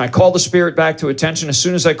attention. I call the spirit back to attention. As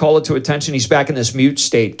soon as I call it to attention, he's back in this mute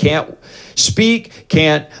state. Can't speak,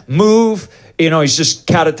 can't move. He's just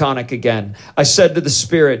catatonic again. I said to the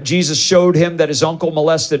spirit, Jesus showed him that his uncle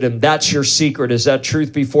molested him. That's your secret. Is that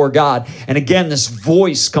truth before God? And again, this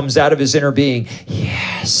voice comes out of his inner being.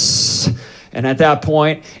 Yes. And at that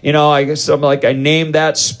point, I named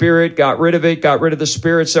that spirit, got rid of it, got rid of the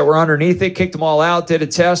spirits that were underneath it, kicked them all out, did a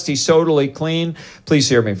test. He's totally clean. Please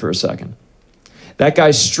hear me for a second. That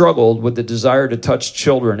guy struggled with the desire to touch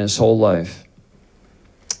children his whole life.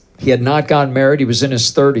 He had not gotten married. He was in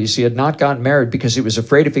his 30s. He had not gotten married because he was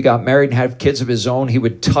afraid if he got married and had kids of his own, he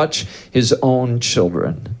would touch his own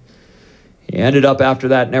children. He ended up after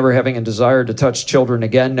that never having a desire to touch children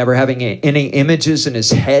again, never having any images in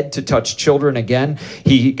his head to touch children again.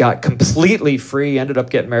 He got completely free, ended up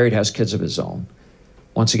getting married, has kids of his own.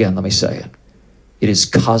 Once again, let me say it. It is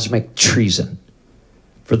cosmic treason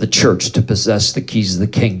for the church to possess the keys of the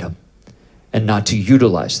kingdom and not to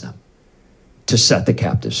utilize them to set the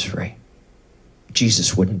captives free.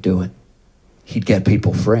 Jesus wouldn't do it. He'd get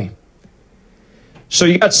people free. So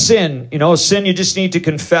you got sin. Sin you just need to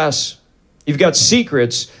confess. You've got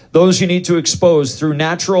secrets, those you need to expose through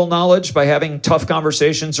natural knowledge by having tough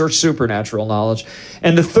conversations or supernatural knowledge.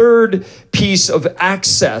 And the third piece of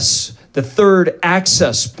access, the third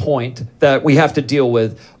access point that we have to deal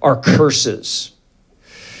with are curses.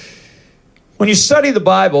 When you study the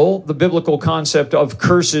Bible, the biblical concept of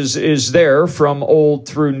curses is there from Old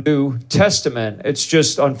through New Testament. It's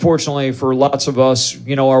just, unfortunately, for lots of us,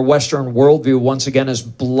 our Western worldview once again has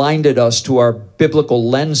blinded us to our biblical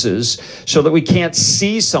lenses so that we can't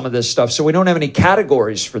see some of this stuff. So we don't have any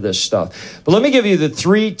categories for this stuff. But let me give you the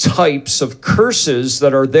 3 types of curses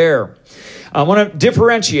that are there. I want to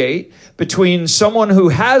differentiate between someone who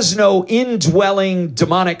has no indwelling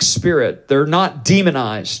demonic spirit. They're not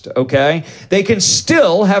demonized, okay? They can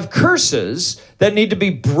still have curses that need to be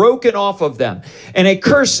broken off of them. And a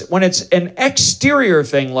curse, when it's an exterior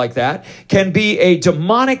thing like that, can be a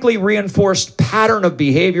demonically reinforced pattern of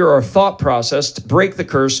behavior or thought process. To break the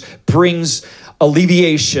curse brings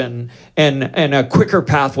alleviation and a quicker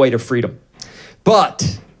pathway to freedom.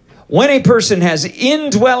 But when a person has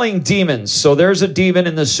indwelling demons, so there's a demon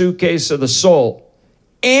in the suitcase of the soul,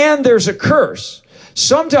 and there's a curse,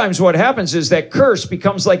 sometimes what happens is that curse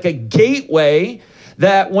becomes like a gateway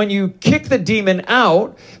that when you kick the demon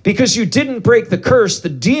out, because you didn't break the curse, the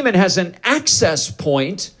demon has an access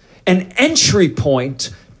point, an entry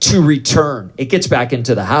point to return. It gets back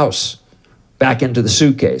into the house, back into the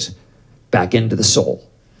suitcase, back into the soul.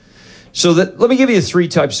 So let me give you 3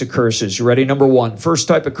 types of curses. You ready? Number 1, first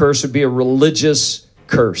type of curse would be a religious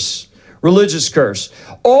curse. Religious curse.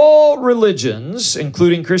 All religions,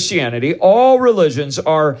 including Christianity, all religions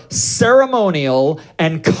are ceremonial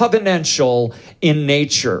and covenantal in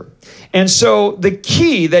nature. And so the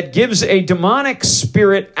key that gives a demonic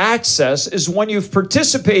spirit access is when you've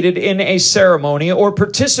participated in a ceremony or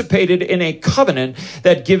participated in a covenant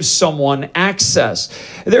that gives someone access.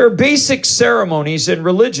 There are basic ceremonies in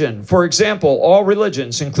religion. For example, all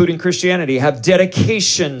religions, including Christianity, have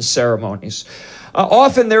dedication ceremonies.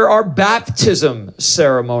 Often there are baptism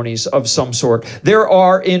ceremonies of some sort. There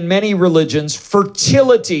are, in many religions,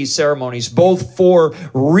 fertility ceremonies, both for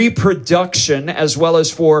reproduction as well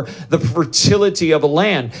as for the fertility of a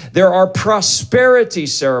land. There are prosperity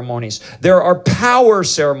ceremonies. There are power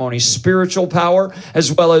ceremonies, spiritual power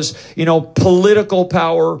as well as, political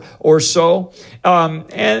power or so.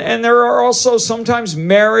 And there are also sometimes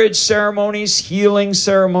marriage ceremonies, healing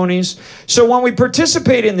ceremonies. So when we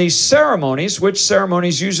participate in these ceremonies, which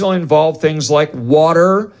ceremonies usually involve things like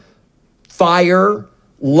water, fire,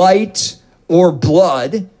 light, or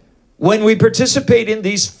blood, when we participate in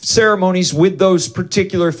these ceremonies with those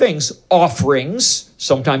particular things, offerings,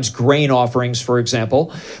 sometimes grain offerings, for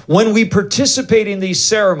example, when we participate in these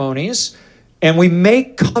ceremonies and we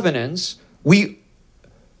make covenants, we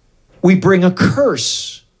bring a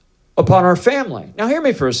curse upon our family. Now, hear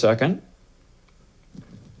me for a second.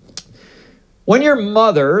 When your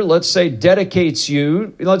mother, let's say, dedicates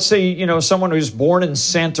you, let's say, someone who's born in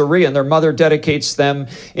Santeria and their mother dedicates them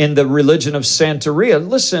in the religion of Santeria,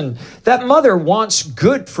 listen, that mother wants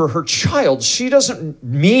good for her child. She doesn't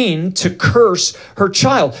mean to curse her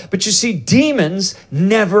child. But you see, demons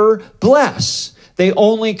never bless. They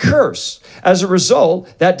only curse. As a result,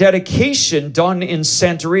 that dedication done in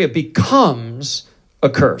Santeria becomes a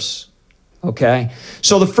curse. Okay?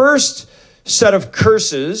 So the first set of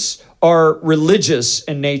curses are religious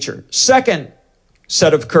in nature. Second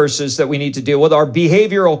set of curses that we need to deal with are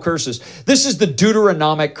behavioral curses. This is the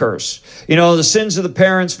Deuteronomic curse. The sins of the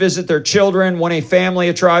parents visit their children. When a family,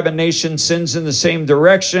 a tribe, a nation sins in the same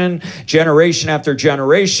direction, generation after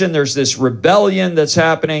generation, there's this rebellion that's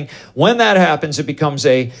happening. When that happens, it becomes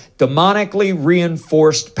a demonically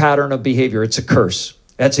reinforced pattern of behavior. It's a curse.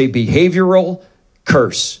 That's a behavioral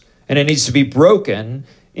curse, and it needs to be broken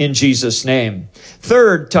in Jesus' name.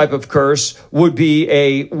 Third type of curse would be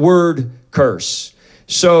a word curse.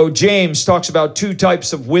 So James talks about two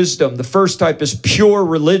types of wisdom. The first type is pure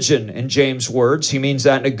religion in James' words. He means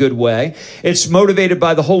that in a good way. It's motivated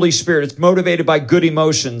by the Holy Spirit. It's motivated by good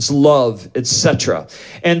emotions, love, etc.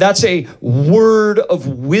 And that's a word of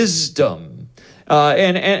wisdom.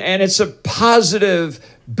 And it's a positive,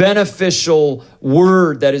 beneficial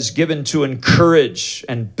word that is given to encourage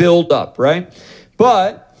and build up, right?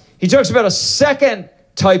 But he talks about a second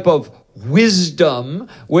type of wisdom,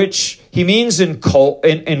 which he means in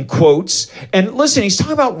quotes. And listen, he's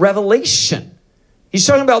talking about revelation. He's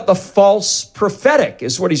talking about the false prophetic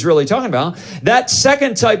is what he's really talking about. That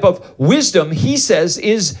second type of wisdom, he says,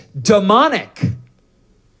 is demonic.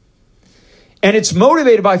 And it's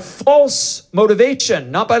motivated by false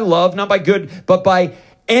motivation, not by love, not by good, but by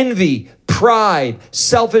envy, pride,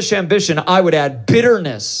 selfish ambition. I would add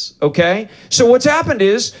bitterness, okay? So what's happened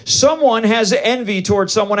is someone has envy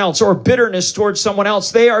towards someone else or bitterness towards someone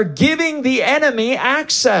else. They are giving the enemy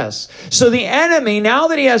access. So the enemy, now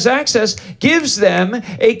that he has access, gives them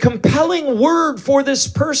a compelling word for this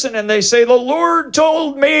person. And they say, the Lord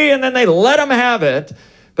told me, and then they let him have it.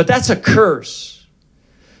 But that's a curse.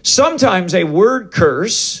 Sometimes a word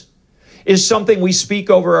curse is something we speak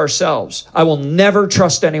over ourselves. I will never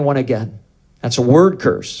trust anyone again. That's a word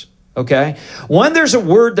curse, okay? When there's a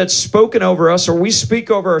word that's spoken over us or we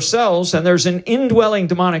speak over ourselves and there's an indwelling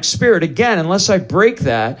demonic spirit, again, unless I break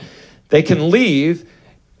that, they can leave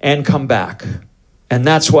and come back. And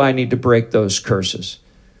that's why I need to break those curses.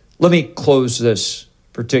 Let me close this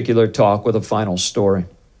particular talk with a final story.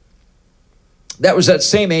 That was that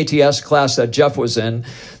same ATS class that Jeff was in.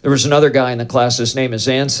 There was another guy in the class. His name is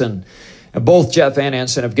Anson. And both Jeff and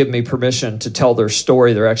Anson have given me permission to tell their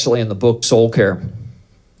story. They're actually in the book Soul Care.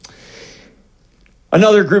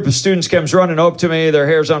 Another group of students comes running up to me. Their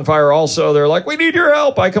hair's on fire also. They're like, we need your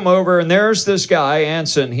help. I come over, and there's this guy,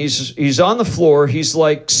 Anson. He's on the floor. He's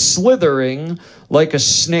like slithering like a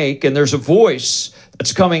snake, and there's a voice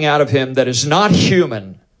that's coming out of him that is not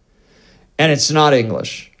human, and it's not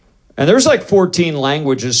English. And there's like 14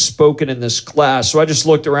 languages spoken in this class. So I just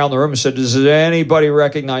looked around the room and said, does anybody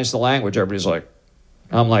recognize the language? Everybody's like,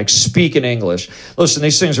 I'm like, speak in English. Listen,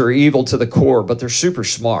 these things are evil to the core, but they're super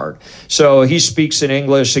smart. So he speaks in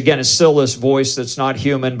English. Again, it's still this voice that's not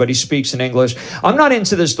human, but he speaks in English. I'm not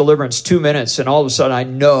into this deliverance 2 minutes, and all of a sudden I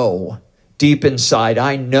know, deep inside,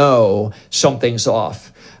 I know something's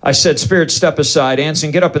off. I said, Spirit, step aside.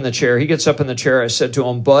 Anson, get up in the chair. He gets up in the chair. I said to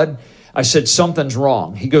him, Bud, I said, something's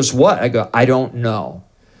wrong. He goes, what? I go, I don't know.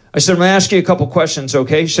 I said, I'm going to ask you a couple questions,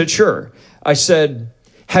 okay? He said, sure. I said,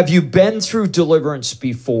 have you been through deliverance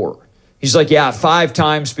before? He's like, yeah, 5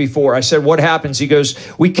 times before. I said, what happens? He goes,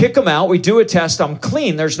 we kick them out. We do a test. I'm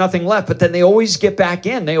clean. There's nothing left. But then they always get back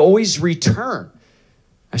in. They always return.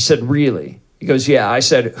 I said, really? He goes, yeah. I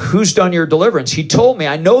said, who's done your deliverance? He told me,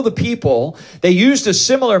 I know the people. They used a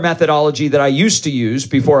similar methodology that I used to use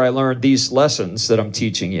before I learned these lessons that I'm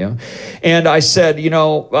teaching you. And I said,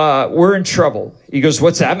 we're in trouble. He goes,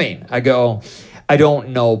 what's that mean? I go, I don't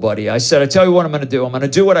know, buddy. I said, I tell you what I'm going to do. I'm going to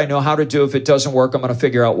do what I know how to do. If it doesn't work, I'm going to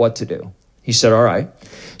figure out what to do. He said, all right.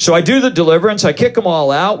 So I do the deliverance. I kick them all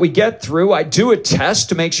out. We get through. I do a test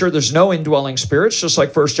to make sure there's no indwelling spirits, just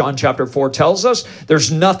like 1 John chapter 4 tells us.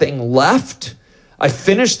 There's nothing left. I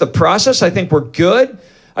finish the process. I think we're good.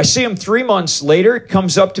 I see him 3 months later. He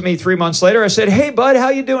comes up to me 3 months later. I said, hey, bud, how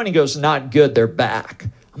you doing? He goes, not good. They're back.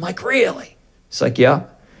 I'm like, really? He's like, yeah.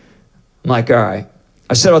 I'm like, all right.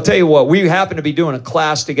 I said, I'll tell you what, we happened to be doing a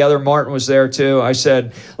class together. Martin was there too. I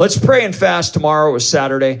said, let's pray and fast tomorrow. It was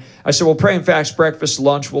Saturday. I said, we'll pray and fast breakfast,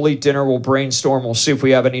 lunch. We'll eat dinner. We'll brainstorm. We'll see if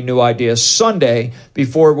we have any new ideas. Sunday,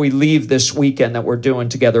 before we leave this weekend that we're doing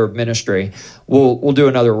together of ministry, we'll do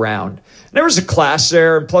another round. And there was a class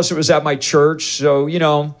there, and plus it was at my church. So,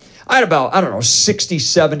 I had about, 60,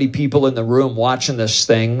 70 people in the room watching this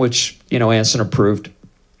thing, which, Anson approved.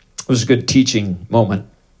 It was a good teaching moment.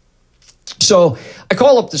 So I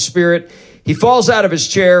call up the spirit. He falls out of his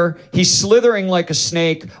chair. He's slithering like a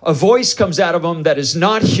snake. A voice comes out of him that is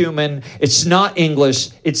not human. It's not English.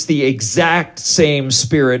 It's the exact same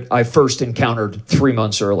spirit I first encountered 3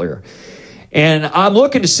 months earlier. And I'm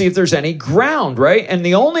looking to see if there's any ground, right? And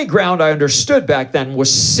the only ground I understood back then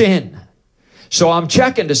was sin. So I'm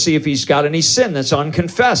checking to see if he's got any sin that's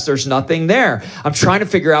unconfessed. There's nothing there. I'm trying to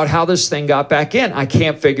figure out how this thing got back in. I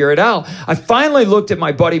can't figure it out. I finally looked at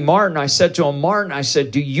my buddy Martin. I said to him, Martin, I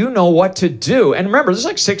said, do you know what to do? And remember, there's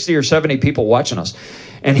like 60 or 70 people watching us.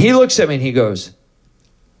 And he looks at me and he goes,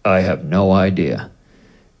 I have no idea.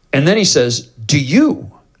 And then he says, do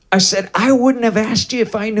you? I said, I wouldn't have asked you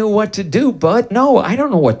if I knew what to do, bud. No, I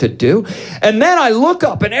don't know what to do. And then I look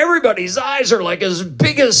up and everybody's eyes are like as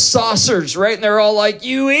big as saucers, right? And they're all like,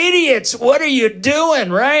 you idiots, what are you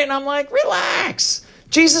doing, right? And I'm like, relax.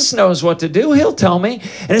 Jesus knows what to do. He'll tell me.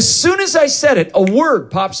 And as soon as I said it, a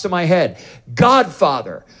word pops to my head,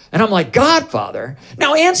 Godfather. And I'm like, Godfather?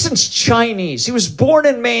 Now, Anson's Chinese. He was born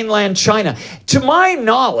in mainland China. To my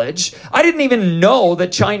knowledge, I didn't even know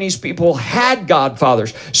that Chinese people had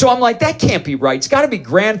godfathers. So I'm like, that can't be right. It's got to be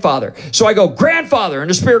grandfather. So I go, grandfather. And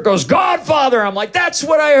the spirit goes, Godfather. I'm like, that's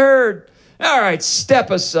what I heard. All right,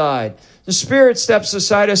 step aside. The spirit steps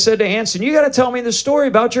aside. I said to Anson, you got to tell me the story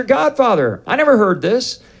about your godfather. I never heard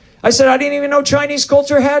this. I said, I didn't even know Chinese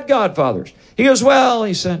culture had godfathers. He goes, well,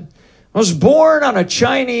 he said, I was born on a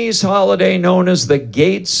Chinese holiday known as the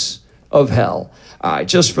Gates of Hell. All right,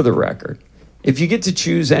 just for the record, if you get to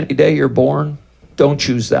choose any day you're born, don't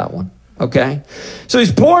choose that one, okay? So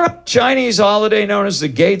he's born on a Chinese holiday known as the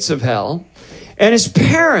Gates of Hell, and his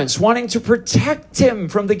parents, wanting to protect him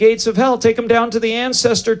from the gates of hell, take him down to the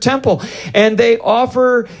ancestor temple. And they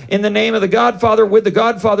offer, in the name of the Godfather, with the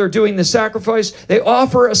Godfather doing the sacrifice, they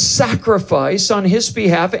offer a sacrifice on his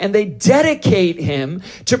behalf, and they dedicate him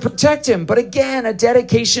to protect him. But again, a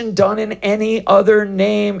dedication done in any other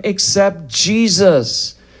name except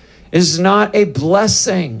Jesus is not a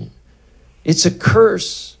blessing. It's a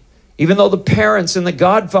curse. Even though the parents and the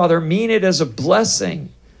Godfather mean it as a blessing,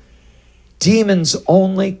 demons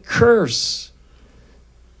only curse.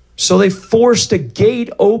 So they forced a gate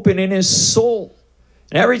open in his soul.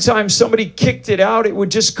 And every time somebody kicked it out, it would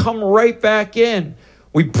just come right back in.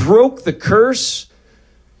 We broke the curse.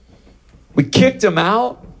 We kicked him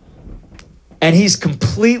out. And he's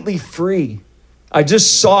completely free. I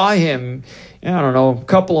just saw him, a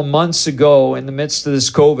couple of months ago in the midst of this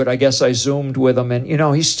COVID. I guess I Zoomed with him. And,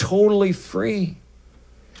 he's totally free.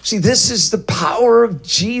 See, this is the power of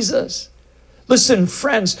Jesus. Listen,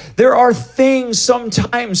 friends, there are things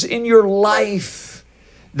sometimes in your life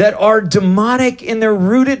that are demonic in their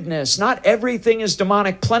rootedness. Not everything is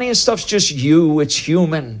demonic. Plenty of stuff's just you. It's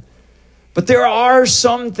human. But there are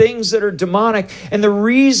some things that are demonic. And the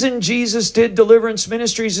reason Jesus did deliverance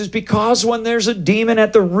ministries is because when there's a demon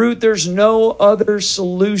at the root, there's no other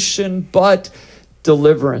solution but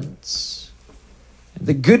deliverance. And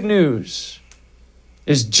the good news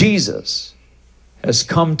is Jesus has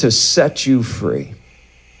come to set you free.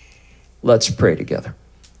 Let's pray together.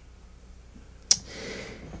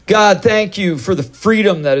 God, thank you for the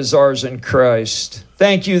freedom that is ours in Christ.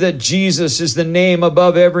 Thank you that Jesus is the name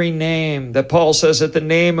above every name. That Paul says at the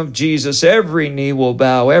name of Jesus, every knee will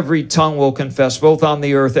bow, every tongue will confess, both on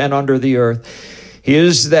the earth and under the earth. He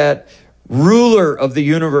is that ruler of the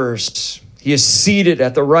universe. He is seated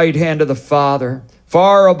at the right hand of the Father,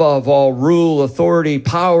 far above all rule, authority,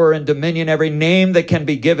 power, and dominion, every name that can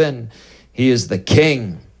be given. He is the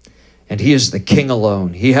King. And he is the King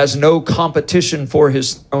alone. He has no competition for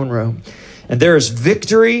his throne room. And there is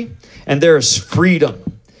victory and there is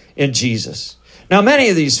freedom in Jesus. Now, many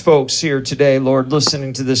of these folks here today, Lord,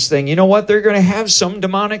 listening to this thing, you know what? They're going to have some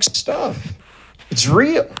demonic stuff. It's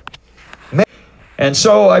real. And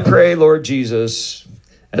so I pray, Lord Jesus,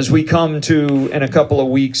 as we come to, in a couple of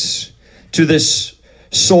weeks, to this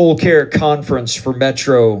soul care conference for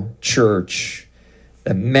Metro Church,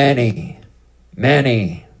 that many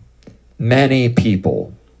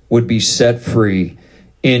people would be set free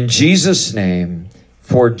in Jesus' name,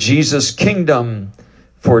 for Jesus' kingdom,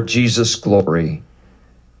 for Jesus' glory.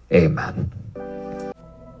 Amen.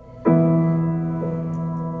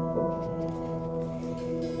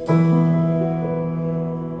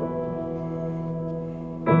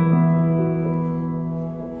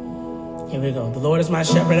 Here we go. The Lord is my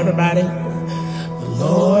shepherd, everybody. The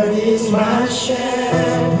Lord is my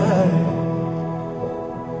shepherd.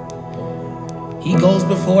 He goes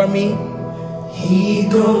before me. He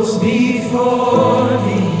goes before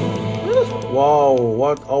me. Wow,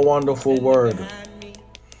 what a wonderful word.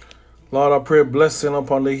 Lord, I pray blessing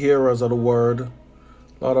upon the hearers of the word.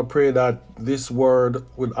 Lord, I pray that this word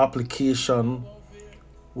with application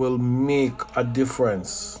will make a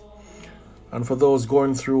difference. And for those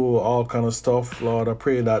going through all kind of stuff, Lord, I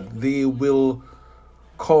pray that they will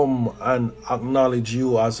come and acknowledge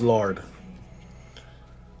you as Lord.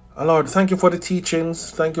 And Lord, thank you for the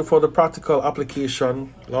teachings. Thank you for the practical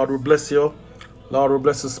application. Lord, we bless you. Lord, we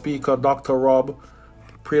bless the speaker, Dr. Rob.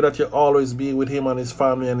 Pray that you always be with him and his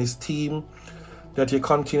family and his team. That you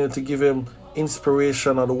continue to give him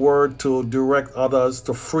inspiration and the word to direct others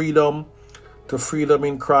to freedom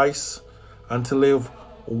in Christ, and to live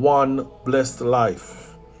one blessed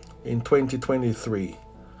life in 2023.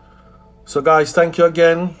 So guys, thank you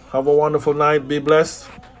again. Have a wonderful night. Be blessed.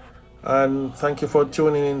 And thank you for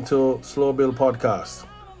tuning into Slow Bill Podcast.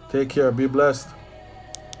 Take care. Be blessed.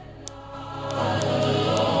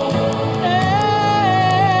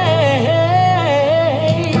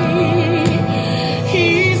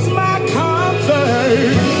 He's my comfort.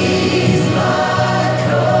 He's my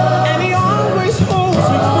comfort. And he always holds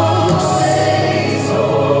me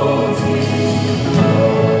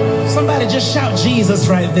close. Somebody just shout Jesus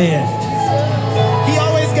right there.